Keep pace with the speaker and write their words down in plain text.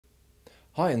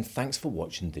Hi and thanks for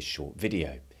watching this short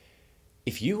video.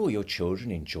 If you or your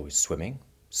children enjoy swimming,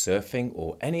 surfing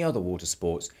or any other water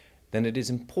sports, then it is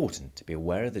important to be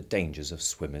aware of the dangers of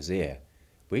swimmer's ear,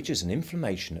 which is an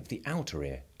inflammation of the outer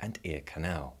ear and ear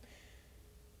canal.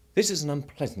 This is an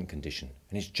unpleasant condition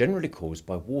and is generally caused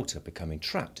by water becoming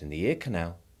trapped in the ear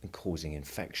canal and causing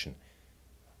infection.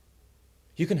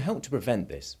 You can help to prevent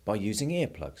this by using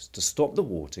earplugs to stop the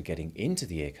water getting into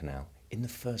the ear canal in the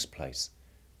first place.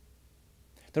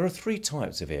 There are three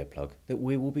types of earplug that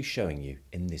we will be showing you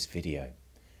in this video: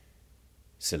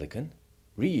 silicone,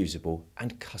 reusable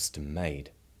and custom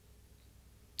made.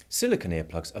 Silicone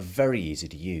earplugs are very easy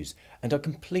to use and are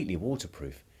completely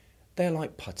waterproof. They are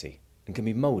like putty and can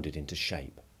be moulded into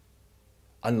shape.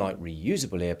 Unlike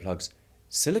reusable earplugs,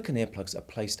 silicone earplugs are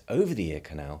placed over the ear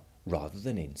canal rather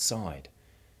than inside.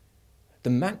 The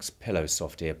Max Pillow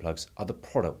Soft earplugs are the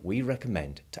product we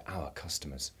recommend to our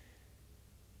customers.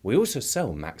 We also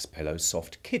sell Max Pillow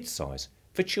Soft Kid size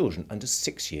for children under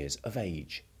 6 years of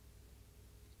age.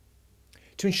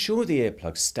 To ensure the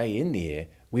earplugs stay in the ear,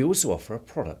 we also offer a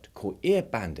product called ear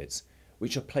bandits,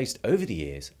 which are placed over the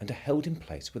ears and are held in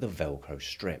place with a Velcro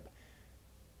strip.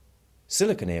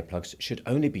 Silicone earplugs should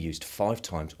only be used 5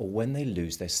 times or when they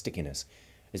lose their stickiness,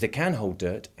 as they can hold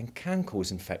dirt and can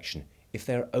cause infection if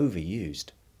they are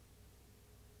overused.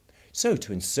 So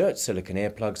to insert silicone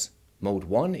earplugs, mould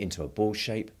one into a ball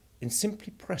shape and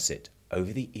simply press it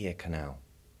over the ear canal.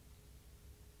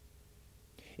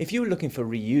 If you are looking for a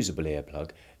reusable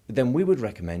earplug, then we would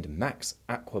recommend Max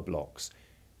Aqua Blocks.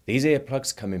 These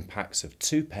earplugs come in packs of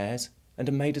 2 pairs and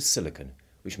are made of silicone,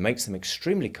 which makes them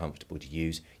extremely comfortable to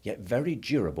use, yet very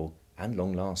durable and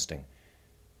long-lasting.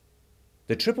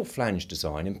 The triple flange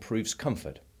design improves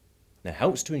comfort and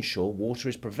helps to ensure water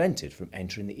is prevented from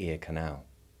entering the ear canal.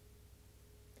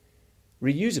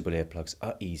 Reusable earplugs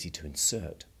are easy to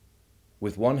insert.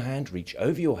 With one hand, reach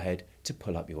over your head to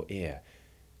pull up your ear.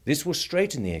 This will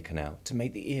straighten the ear canal to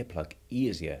make the earplug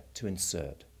easier to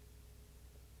insert.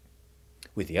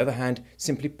 With the other hand,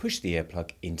 simply push the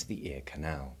earplug into the ear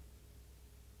canal.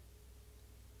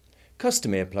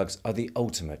 Custom earplugs are the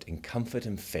ultimate in comfort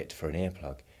and fit for an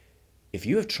earplug. If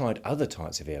you have tried other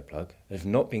types of earplug and have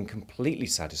not been completely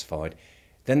satisfied,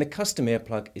 then the custom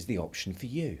earplug is the option for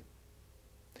you.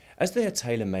 As they are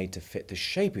tailor-made to fit the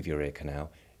shape of your ear canal,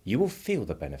 you will feel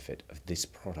the benefit of this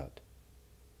product.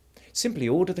 Simply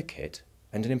order the kit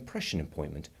and an impression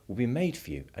appointment will be made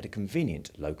for you at a convenient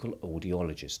local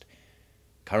audiologist.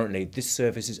 Currently, this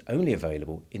service is only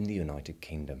available in the United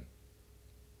Kingdom.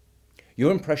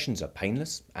 Your impressions are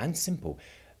painless and simple,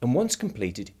 and once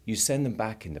completed, you send them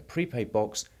back in the prepaid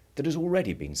box that has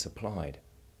already been supplied.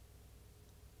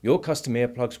 Your custom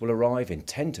earplugs will arrive in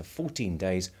 10 to 14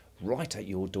 days right at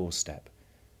your doorstep.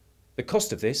 The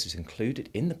cost of this is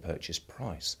included in the purchase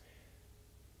price.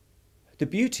 The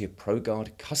beauty of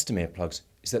ProGuard custom earplugs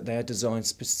is that they are designed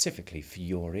specifically for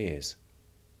your ears.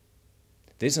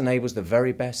 This enables the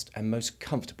very best and most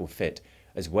comfortable fit,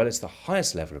 as well as the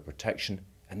highest level of protection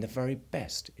and the very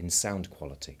best in sound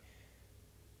quality.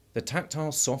 The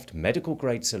tactile, soft,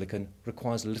 medical-grade silicone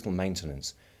requires little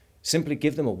maintenance. Simply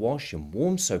give them a wash in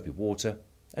warm soapy water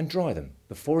and dry them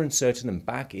before inserting them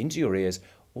back into your ears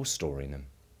or storing them.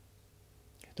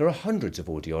 There are hundreds of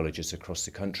audiologists across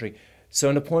the country, so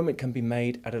an appointment can be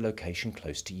made at a location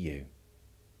close to you.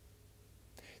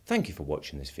 Thank you for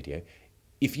watching this video.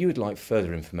 If you would like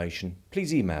further information,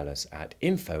 please email us at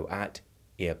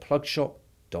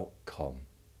info@earplugshop.com.